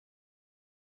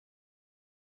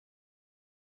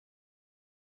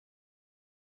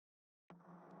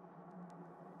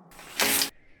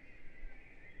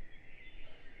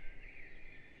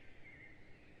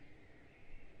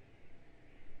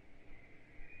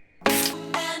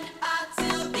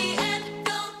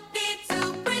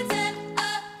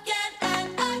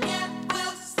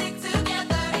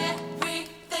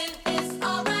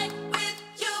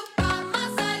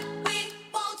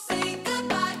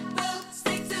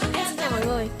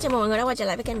ơi, chào mừng mọi người đã quay trở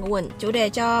lại với kênh của Quỳnh. Chủ đề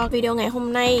cho video ngày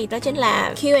hôm nay đó chính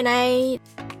là Q&A.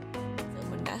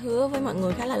 Mình đã hứa với mọi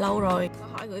người khá là lâu rồi, câu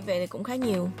hỏi gửi về thì cũng khá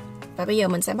nhiều. Và bây giờ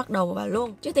mình sẽ bắt đầu vào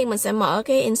luôn. Trước tiên mình sẽ mở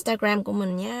cái Instagram của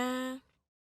mình nha.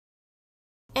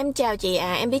 Em chào chị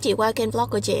ạ, em biết chị qua kênh vlog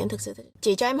của chị, em thực sự thích.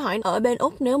 Chị cho em hỏi ở bên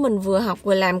Úc nếu mình vừa học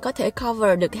vừa làm có thể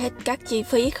cover được hết các chi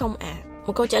phí không ạ?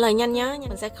 Một câu trả lời nhanh nhá,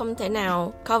 mình sẽ không thể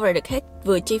nào cover được hết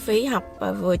vừa chi phí học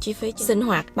và vừa chi phí sinh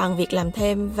hoạt bằng việc làm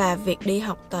thêm và việc đi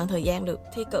học toàn thời gian được.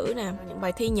 Thi cử nè, những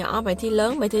bài thi nhỏ, bài thi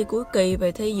lớn, bài thi cuối kỳ,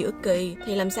 bài thi giữa kỳ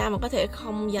thì làm sao mà có thể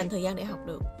không dành thời gian để học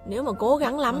được. Nếu mà cố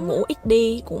gắng lắm ngủ ít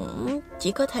đi cũng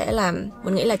chỉ có thể làm,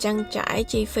 mình nghĩ là trang trải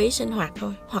chi phí sinh hoạt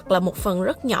thôi, hoặc là một phần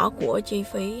rất nhỏ của chi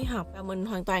phí học. Và mình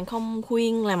hoàn toàn không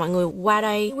khuyên là mọi người qua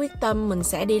đây quyết tâm mình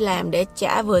sẽ đi làm để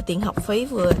trả vừa tiền học phí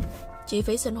vừa chi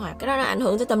phí sinh hoạt. Cái đó nó ảnh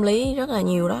hưởng tới tâm lý rất là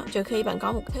nhiều đó, trừ khi bạn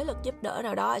có một thế lực giúp đỡ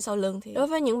nào đó ở sau lưng. Thì đối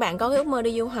với những bạn có cái ước mơ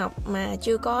đi du học mà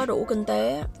chưa có đủ kinh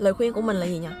tế, lời khuyên của mình là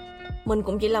gì nhỉ? Mình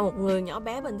cũng chỉ là một người nhỏ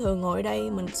bé bình thường ngồi ở đây,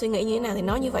 mình suy nghĩ như thế nào thì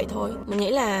nói như vậy thôi. Mình nghĩ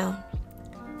là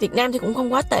Việt Nam thì cũng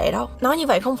không quá tệ đâu. Nói như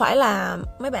vậy không phải là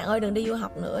mấy bạn ơi đừng đi du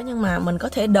học nữa, nhưng mà mình có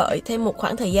thể đợi thêm một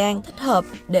khoảng thời gian thích hợp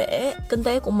để kinh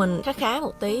tế của mình khá khá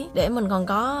một tí, để mình còn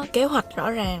có kế hoạch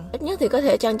rõ ràng. Ít nhất thì có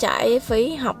thể trang trải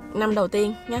phí học năm đầu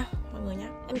tiên nha mọi người nha.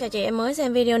 Em chào chị, em mới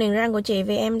xem video niềng răng của chị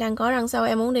vì em đang có răng sâu,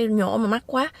 em muốn đi nhổ mà mắc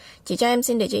quá. Chị cho em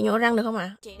xin địa chỉ nhổ răng được không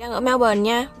ạ? Chị đang ở Melbourne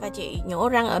nha, và chị nhổ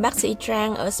răng ở bác sĩ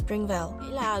Trang ở Springvale.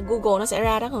 Nghĩ là Google nó sẽ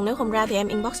ra đó, còn nếu không ra thì em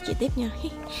inbox chị tiếp nha.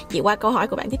 Chị qua câu hỏi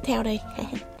của bạn tiếp theo đây.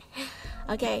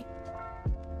 Ok.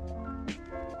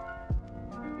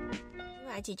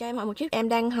 Chị cho em hỏi một chút, em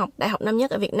đang học đại học năm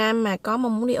nhất ở Việt Nam mà có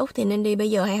mong muốn đi Úc thì nên đi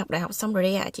bây giờ hay học đại học xong rồi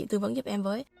đi ạ? Chị tư vấn giúp em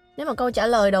với. Nếu mà câu trả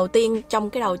lời đầu tiên trong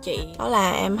cái đầu chị đó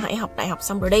là em hãy học đại học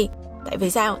xong rồi đi. Tại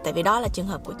vì sao? Tại vì đó là trường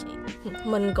hợp của chị.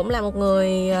 Mình cũng là một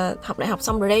người học đại học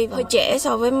xong rồi đi, hơi trễ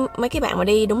so với mấy cái bạn mà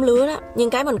đi đúng lứa đó. Nhưng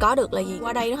cái mình có được là gì?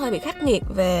 Qua đây nó hơi bị khắc nghiệt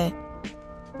về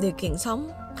điều kiện sống.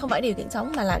 Không phải điều kiện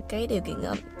sống mà là cái điều kiện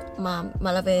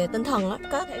mà là về tinh thần á.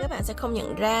 Có thể các bạn sẽ không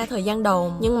nhận ra thời gian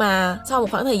đầu, nhưng mà sau một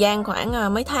khoảng thời gian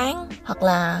khoảng mấy tháng hoặc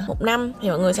là một năm thì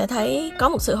mọi người sẽ thấy có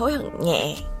một sự hối hận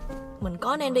nhẹ. Mình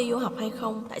có nên đi du học hay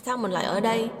không? Tại sao mình lại ở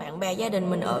đây? Bạn bè gia đình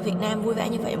mình ở Việt Nam vui vẻ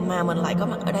như vậy mà mình lại có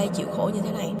mặt ở đây chịu khổ như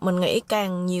thế này. Mình nghĩ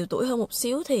càng nhiều tuổi hơn một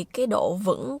xíu thì cái độ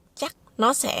vững chắc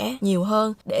nó sẽ nhiều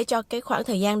hơn, để cho cái khoảng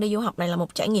thời gian đi du học này là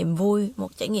một trải nghiệm vui,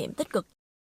 một trải nghiệm tích cực.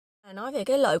 Nói về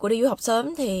cái lợi của đi du học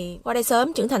sớm thì qua đây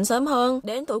sớm, trưởng thành sớm hơn.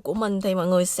 Đến tuổi của mình thì mọi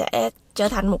người sẽ trở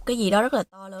thành một cái gì đó rất là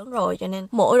to lớn rồi. Cho nên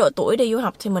mỗi độ tuổi đi du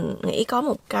học thì mình nghĩ có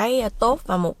một cái tốt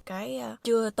và một cái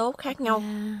chưa tốt khác nhau.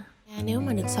 Nếu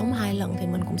mà được sống 2 lần thì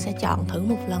mình cũng sẽ chọn thử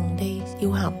một lần đi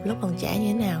du học lúc còn trẻ như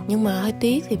thế nào. Nhưng mà hơi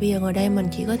tiếc thì bây giờ ngồi đây mình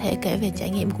chỉ có thể kể về trải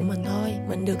nghiệm của mình thôi.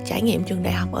 Mình được trải nghiệm trường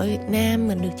đại học ở Việt Nam,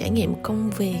 mình được trải nghiệm công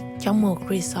việc trong một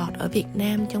resort ở Việt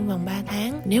Nam trong vòng 3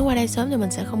 tháng. Nếu qua đây sớm thì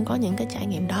mình sẽ không có những cái trải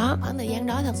nghiệm đó. Khoảng thời gian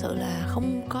đó thật sự là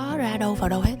không có ra đâu vào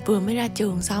đâu hết. Vừa mới ra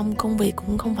trường xong, công việc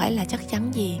cũng không phải là chắc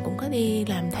chắn gì. Cũng có đi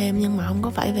làm thêm nhưng mà không có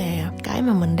phải về cái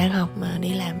mà mình đang học, mà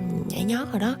đi làm nhảy nhót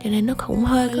rồi đó. Cho nên nó cũng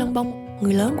hơi lông bông.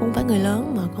 Người lớn cũng phải người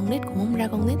lớn mà con nít cũng không ra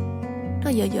con nít. Nó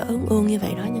dở ương như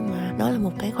vậy đó, nhưng mà nó là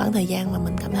một cái khoảng thời gian mà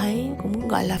mình cảm thấy cũng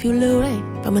gọi là phiêu lưu đấy.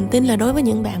 Và mình tin là đối với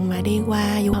những bạn mà đi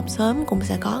qua du học sớm cũng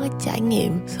sẽ có cái trải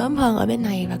nghiệm sớm hơn ở bên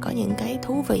này và có những cái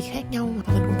thú vị khác nhau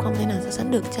mà mình cũng không thể nào so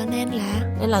sánh được. Cho nên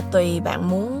là tùy bạn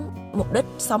muốn mục đích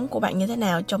sống của bạn như thế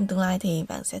nào trong tương lai thì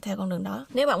bạn sẽ theo con đường đó.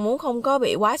 Nếu bạn muốn không có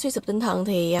bị quá suy sụp tinh thần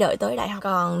thì đợi tới đại học.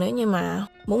 Còn nếu như mà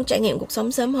muốn trải nghiệm cuộc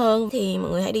sống sớm hơn thì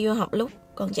mọi người hãy đi du học lúc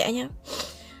còn trẻ nhé.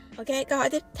 Ok, câu hỏi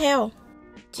tiếp theo.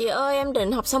 Chị ơi, em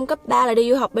định học xong cấp 3 là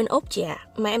đi du học bên Úc chị ạ.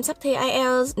 Mà em sắp thi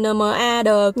IELTS, NMA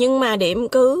được, nhưng mà điểm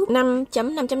cứ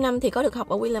 5.5 thì có được học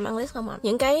ở William English không ạ?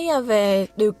 Những cái về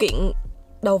điều kiện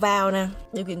đầu vào nè,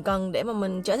 điều kiện cần để mà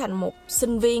mình trở thành một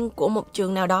sinh viên của một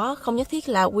trường nào đó, không nhất thiết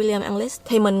là William English,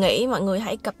 thì mình nghĩ mọi người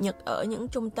hãy cập nhật ở những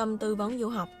trung tâm tư vấn du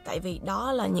học. Tại vì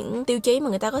đó là những tiêu chí mà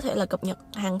người ta có thể là cập nhật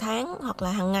hàng tháng hoặc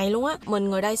là hàng ngày luôn á. Mình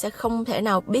ngồi đây sẽ không thể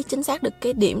nào biết chính xác được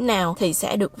cái điểm nào thì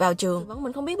sẽ được vào trường.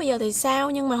 Mình không biết bây giờ thì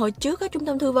sao, nhưng mà hồi trước á, trung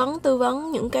tâm tư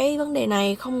vấn những cái vấn đề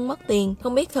này không mất tiền.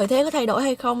 Không biết thời thế có thay đổi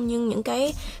hay không, nhưng những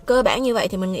cái cơ bản như vậy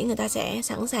thì mình nghĩ người ta sẽ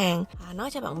sẵn sàng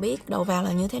nói cho bạn biết đầu vào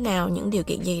là như thế nào, những điều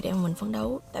kiện gì để mà mình phấn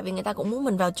đấu. Tại vì người ta cũng muốn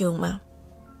mình vào trường mà.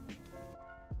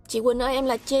 Chị Quỳnh ơi, em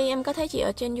là Chi, em có thấy chị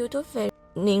ở trên YouTube về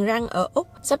niềng răng ở Úc.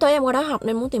 Sắp tới em qua đó học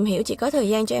nên muốn tìm hiểu, chị có thời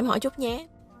gian cho em hỏi chút nhé.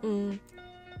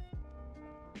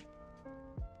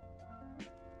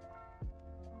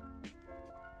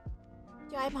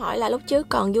 Cho em hỏi là lúc trước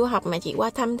còn du học mà chị qua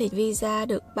thăm thì visa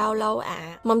được bao lâu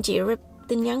ạ? Mong chị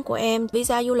tin nhắn của em.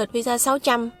 Visa du lịch, visa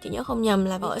 600, chị nhớ không nhầm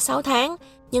là ở 6 tháng.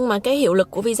 Nhưng mà cái hiệu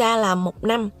lực của visa là 1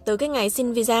 năm. Từ cái ngày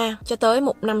xin visa cho tới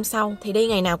 1 năm sau thì đi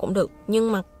ngày nào cũng được.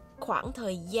 Nhưng mà khoảng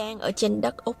thời gian ở trên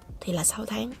đất Úc thì là 6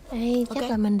 tháng. Ê, chắc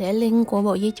là mình để link của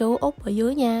Bộ Di trú Úc ở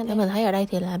dưới nha. Để mình thấy ở đây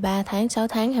thì là 3 tháng, 6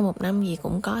 tháng hay 1 năm gì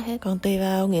cũng có hết. Còn tùy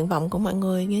vào nguyện vọng của mọi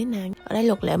người như thế nào. Ở đây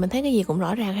luật lệ mình thấy cái gì cũng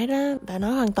rõ ràng hết á. Và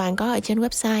nó hoàn toàn có ở trên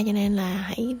website, cho nên là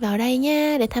hãy vào đây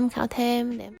nha để tham khảo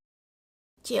thêm.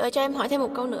 Chị ơi, cho em hỏi thêm một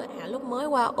câu nữa. Lúc mới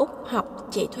qua Úc học,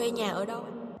 chị thuê nhà ở đâu?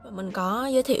 Mình có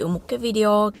giới thiệu một cái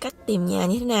video cách tìm nhà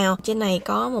như thế nào. Trên này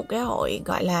có một cái hội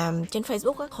gọi là trên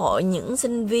Facebook á, hội những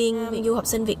sinh viên du học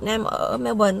sinh Việt Nam ở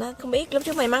Melbourne á. Không biết lúc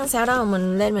trước may mắn sao đó mà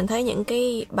mình lên mình thấy những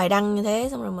cái bài đăng như thế,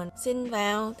 xong rồi mình xin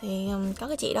vào thì có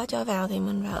cái chị đó cho vào thì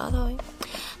mình vào ở thôi.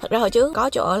 Thật ra hồi trước có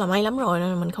chỗ ở là may lắm rồi,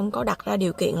 nên mình không có đặt ra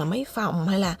điều kiện là mấy phòng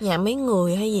hay là nhà mấy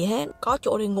người hay gì hết. Có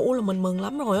chỗ để ngủ là mình mừng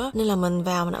lắm rồi á, nên là mình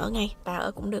vào mình ở ngay. Và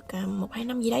ở cũng được 1-2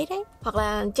 năm gì đấy. Hoặc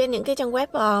là trên những cái trang web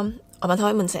mà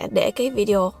thôi mình sẽ để cái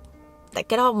video. Tại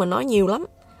cái đó mình nói nhiều lắm,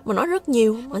 mình nói rất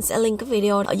nhiều. Mình sẽ link cái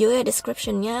video ở dưới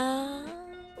description nha.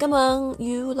 Cảm ơn,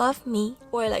 you love me.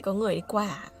 Ôi lại có người đi qua.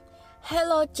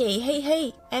 Hello chị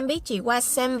Hi, em biết chị qua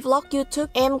xem vlog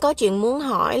YouTube. Em có chuyện muốn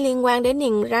hỏi liên quan đến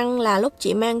niềng răng là lúc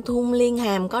chị mang thun liên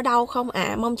hàm có đau không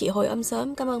ạ? Mong chị hồi âm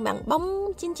sớm. Cảm ơn bạn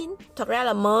bóng 99. Thật ra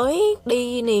là mới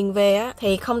đi niềng về á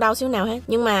thì không đau xíu nào hết.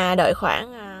 Nhưng mà đợi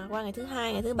khoảng qua ngày thứ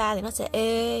 2, ngày thứ 3 thì nó sẽ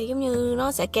ê, giống như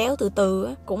nó sẽ kéo từ từ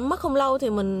á. Cũng mất không lâu thì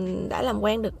mình đã làm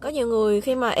quen được. Có nhiều người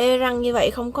khi mà ê răng như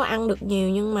vậy không có ăn được nhiều,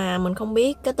 nhưng mà mình không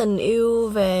biết cái tình yêu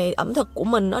về ẩm thực của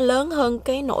mình nó lớn hơn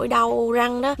cái nỗi đau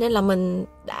răng đó, nên là mình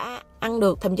đã ăn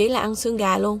được, thậm chí là ăn xương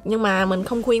gà luôn. Nhưng mà mình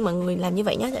không khuyên mọi người làm như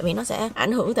vậy nhé, tại vì nó sẽ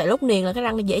ảnh hưởng. Tại lúc niềng là cái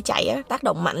răng nó dễ chạy á, tác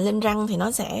động mạnh lên răng thì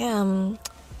nó sẽ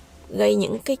gây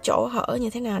những cái chỗ hở như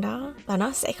thế nào đó và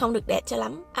nó sẽ không được đẹp cho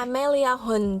lắm. Amelia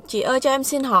Huỳnh, chị ơi cho em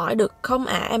xin hỏi được không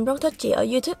ạ? Em rất thích chị ở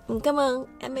YouTube. Cảm ơn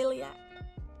Amelia.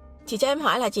 Chị cho em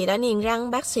hỏi là chị đã niềng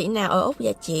răng bác sĩ nào ở Úc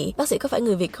vậy chị? Bác sĩ có phải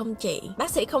người Việt không chị?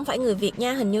 Bác sĩ không phải người Việt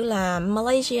nha, hình như là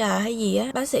Malaysia hay gì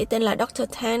á. Bác sĩ tên là Dr.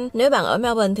 Tan. Nếu bạn ở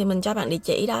Melbourne thì mình cho bạn địa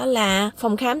chỉ, đó là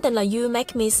phòng khám tên là You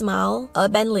Make Me Smile ở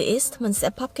Bentley East. Mình sẽ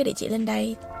pop cái địa chỉ lên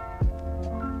đây.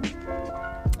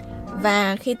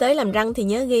 Và khi tới làm răng thì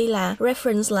nhớ ghi là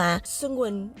reference là Xuân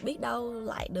Quỳnh, biết đâu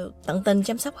lại được tận tình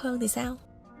chăm sóc hơn thì sao?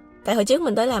 Tại hồi trước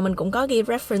mình tới làm mình cũng có ghi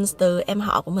reference từ em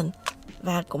họ của mình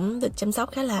và cũng được chăm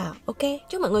sóc khá là ok.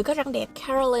 Chúc mọi người có răng đẹp.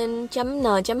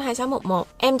 Caroline.n.2611.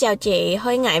 Em chào chị,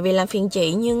 hơi ngại vì làm phiền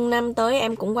chị nhưng năm tới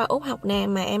em cũng qua Úc học nè,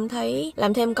 mà em thấy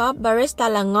làm thêm có barista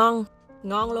là ngon.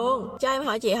 Ngon luôn. Cho em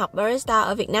hỏi chị học barista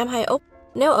ở Việt Nam hay Úc?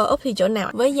 Nếu ở Úc thì chỗ nào?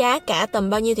 Với giá cả tầm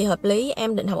bao nhiêu thì hợp lý?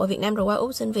 Em định học ở Việt Nam rồi qua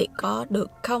Úc xin việc có được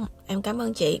không? Em cảm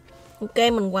ơn chị. Ok,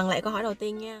 mình quăng lại câu hỏi đầu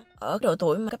tiên nha. Ở độ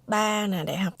tuổi mà cấp 3 nè,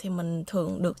 đại học thì mình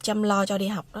thường được chăm lo cho đi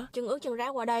học đó. Chân ướt chân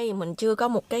ráo qua đây mình chưa có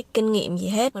một cái kinh nghiệm gì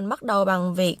hết. Mình bắt đầu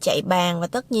bằng việc chạy bàn và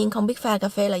tất nhiên không biết pha cà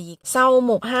phê là gì. Sau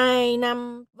 1-2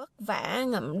 năm vất vả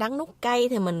ngậm đắng nuốt cay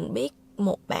thì mình biết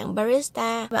một bạn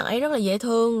barista. Bạn ấy rất là dễ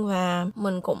thương và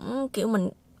mình cũng kiểu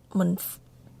mình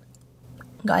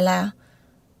gọi là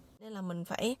nên là mình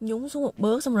phải nhún xuống một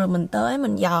bước, xong rồi mình tới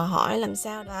mình dò hỏi làm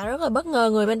sao. Và rất là bất ngờ,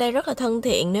 người bên đây rất là thân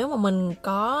thiện. Nếu mà mình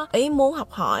có ý muốn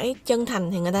học hỏi chân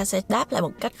thành thì người ta sẽ đáp lại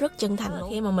một cách rất chân thành luôn.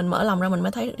 Khi mà mình mở lòng ra mình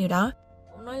mới thấy được điều đó.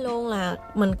 Cũng nói luôn là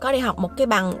mình có đi học một cái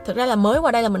bằng, thực ra là mới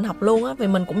qua đây là mình học luôn á, vì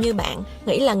mình cũng như bạn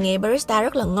nghĩ là nghề barista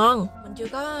rất là ngon.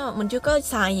 Mình chưa có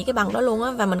xài gì cái bằng đó luôn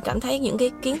á, và mình cảm thấy những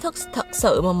cái kiến thức thật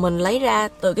sự mà mình lấy ra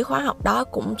từ cái khóa học đó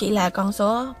cũng chỉ là con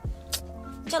số,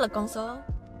 chắc là con số.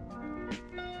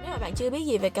 Nếu mà bạn chưa biết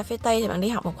gì về cà phê Tây thì bạn đi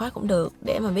học một khóa cũng được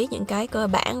để mà biết những cái cơ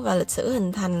bản và lịch sử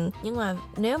hình thành. Nhưng mà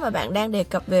nếu mà bạn đang đề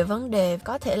cập về vấn đề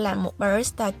có thể làm một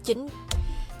barista chính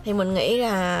thì mình nghĩ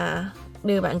là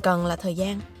điều bạn cần là thời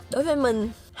gian. Đối với mình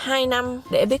 2 năm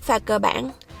để biết pha cơ bản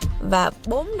và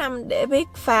 4 năm để biết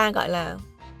pha gọi là,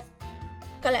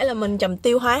 có lẽ là mình trầm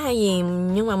tiêu hóa hay gì,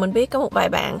 nhưng mà mình biết có một vài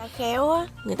bạn khéo á,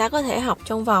 người ta có thể học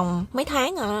trong vòng mấy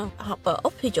tháng à. Học ở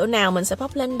Úc thì chỗ nào mình sẽ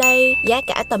pop lên đây, giá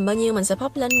cả tầm bao nhiêu mình sẽ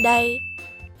pop lên đây.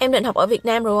 Em định học ở Việt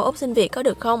Nam rồi qua Úc xin việc có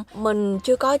được không? Mình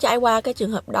chưa có trải qua cái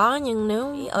trường hợp đó, nhưng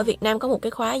nếu ở Việt Nam có một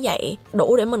cái khóa dạy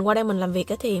đủ để mình qua đây mình làm việc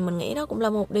thì mình nghĩ đó cũng là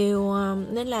một điều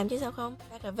nên làm chứ sao không.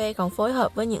 Cà phê còn phối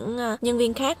hợp với những nhân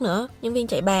viên khác nữa, nhân viên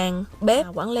chạy bàn, bếp,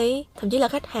 quản lý, thậm chí là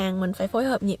khách hàng, mình phải phối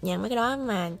hợp nhịp nhàng mấy cái đó.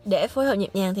 Mà để phối hợp nhịp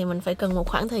nhàng thì mình phải cần một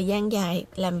khoảng thời gian dài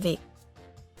làm việc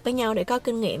với nhau để có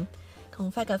kinh nghiệm,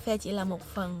 còn pha cà phê chỉ là một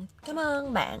phần. Cảm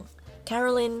ơn bạn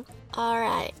Caroline.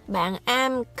 Alright, bạn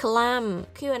Am Clam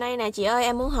Q&A nè. Chị ơi,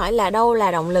 em muốn hỏi là đâu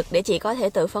là động lực để chị có thể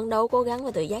tự phấn đấu, cố gắng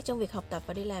và tự giác trong việc học tập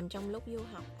và đi làm trong lúc du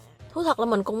học? Thú thật là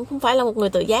mình cũng không phải là một người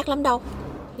tự giác lắm đâu,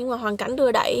 nhưng mà hoàn cảnh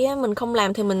đưa đẩy, mình không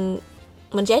làm thì mình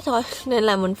mình chết thôi. Nên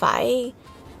là mình phải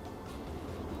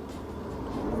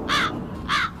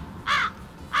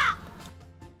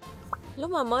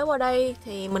lúc mà mới qua đây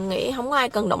thì mình nghĩ không có ai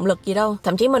cần động lực gì đâu.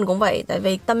 Thậm chí mình cũng vậy, tại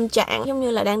vì tâm trạng giống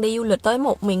như là đang đi du lịch tới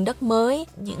một miền đất mới,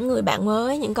 những người bạn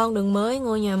mới, những con đường mới,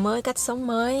 ngôi nhà mới, cách sống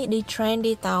mới, đi train,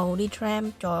 đi tàu, đi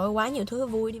tram. Trời ơi, quá nhiều thứ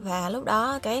vui. Và lúc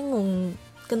đó cái nguồn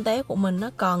kinh tế của mình nó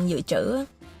còn dự trữ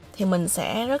thì mình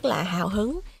sẽ rất là hào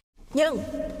hứng.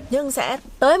 Nhưng sẽ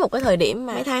tới một cái thời điểm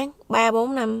mà mấy tháng, 3,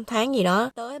 4, 5 tháng gì đó,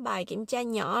 tới bài kiểm tra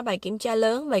nhỏ, bài kiểm tra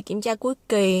lớn, bài kiểm tra cuối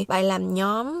kỳ, bài làm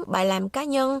nhóm, bài làm cá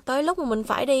nhân, tới lúc mà mình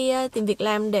phải đi tìm việc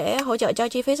làm để hỗ trợ cho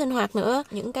chi phí sinh hoạt nữa.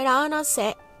 Những cái đó nó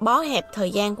sẽ bó hẹp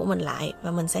thời gian của mình lại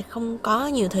và mình sẽ không có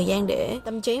nhiều thời gian để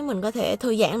tâm trí mình có thể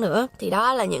thư giãn nữa. Thì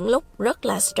đó là những lúc rất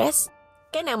là stress.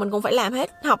 Cái nào mình cũng phải làm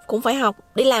hết, học cũng phải học,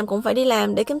 đi làm cũng phải đi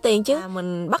làm để kiếm tiền chứ.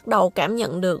 Mình bắt đầu cảm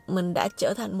nhận được mình đã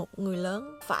trở thành một người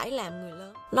lớn, phải làm người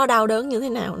lớn. Nó đau đớn như thế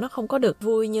nào, nó không có được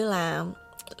vui như là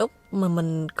lúc mà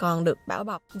mình còn được bảo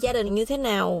bọc. Gia đình như thế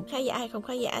nào, khá giả hay không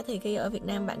khá giả thì khi ở Việt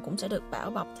Nam bạn cũng sẽ được bảo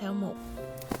bọc theo một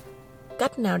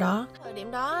cách nào đó. Thời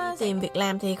điểm đó tìm việc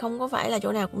làm thì không có phải là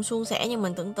chỗ nào cũng suôn sẻ như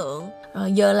mình tưởng tượng.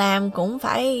 Giờ làm cũng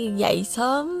phải dậy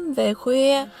sớm về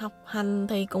khuya, học hành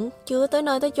thì cũng chưa tới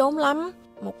nơi tới chốn lắm.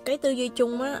 Một cái tư duy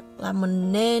chung á là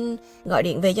mình nên gọi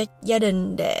điện về cho gia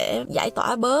đình để giải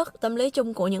tỏa bớt. Tâm lý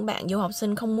chung của những bạn du học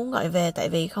sinh không muốn gọi về tại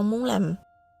vì không muốn làm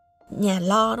nhà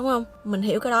lo, đúng không? Mình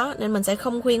hiểu cái đó nên mình sẽ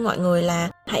không khuyên mọi người là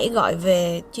hãy gọi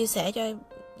về chia sẻ cho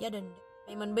gia đình.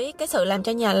 Vì mình biết cái sự làm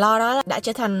cho nhà lo đó đã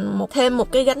trở thành thêm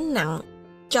một cái gánh nặng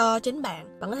cho chính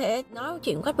bạn. Bạn có thể nói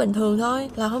chuyện một cách bình thường thôi,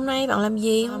 là hôm nay bạn làm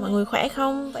gì, mọi người khỏe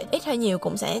không? Vậy ít hay nhiều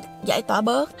cũng sẽ giải tỏa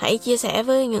bớt. Hãy chia sẻ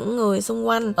với những người xung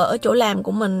quanh. Ở chỗ làm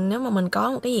của mình, nếu mà mình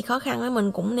có một cái gì khó khăn đó,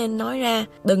 mình cũng nên nói ra.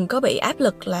 Đừng có bị áp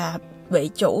lực là bị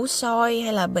chủ soi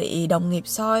hay là bị đồng nghiệp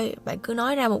soi. Bạn cứ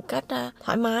nói ra một cách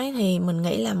thoải mái thì mình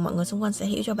nghĩ là mọi người xung quanh sẽ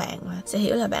hiểu cho bạn và sẽ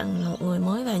hiểu là bạn là một người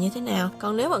mới vào như thế nào.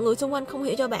 Còn nếu mọi người xung quanh không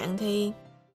hiểu cho bạn thì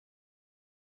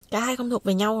cả hai không thuộc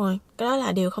về nhau rồi. Cái đó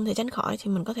là điều không thể tránh khỏi,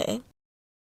 thì mình có thể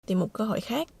tìm một cơ hội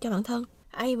khác cho bản thân.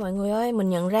 Mọi người ơi, mình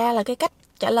nhận ra là cái cách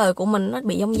trả lời của mình nó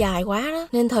bị dông dài quá đó,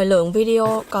 nên thời lượng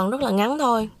video còn rất là ngắn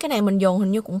thôi. Cái này mình dồn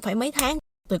hình như cũng phải mấy tháng.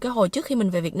 Từ cái hồi trước khi mình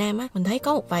về Việt Nam á, mình thấy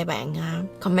có một vài bạn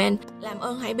comment làm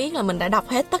ơn hãy biết là mình đã đọc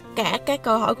hết tất cả các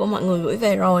câu hỏi của mọi người gửi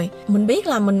về rồi. Mình biết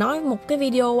là mình nói một cái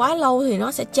video quá lâu thì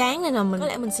nó sẽ chán, nên là có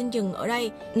lẽ mình xin dừng ở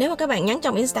đây. Nếu mà các bạn nhắn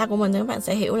trong Insta của mình thì các bạn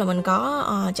sẽ hiểu là mình có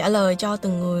trả lời cho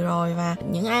từng người rồi, và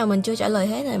những ai mà mình chưa trả lời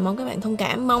hết thì mong các bạn thông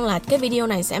cảm. Mong là cái video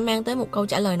này sẽ mang tới một câu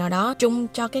trả lời nào đó chung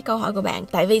cho cái câu hỏi của bạn.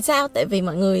 Tại vì sao? Tại vì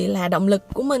mọi người là động lực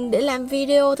của mình để làm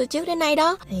video từ trước đến nay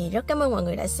đó. Thì rất cảm ơn mọi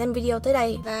người đã xem video tới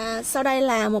đây. Và sau đây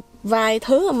là một vài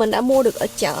thứ mà mình đã mua được ở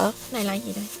chợ. Này là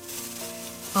gì đây?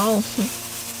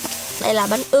 Đây là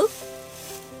bánh ướt.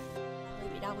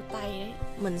 Bị đau tay đấy.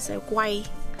 Mình sẽ quay.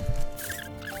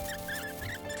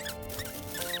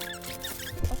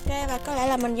 Ok, và có lẽ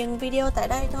là mình dừng video tại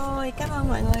đây thôi. Cảm ơn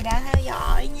mọi người đã theo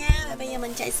dõi nha. Và bây giờ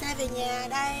mình chạy xe về nhà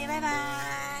đây. Bye bye.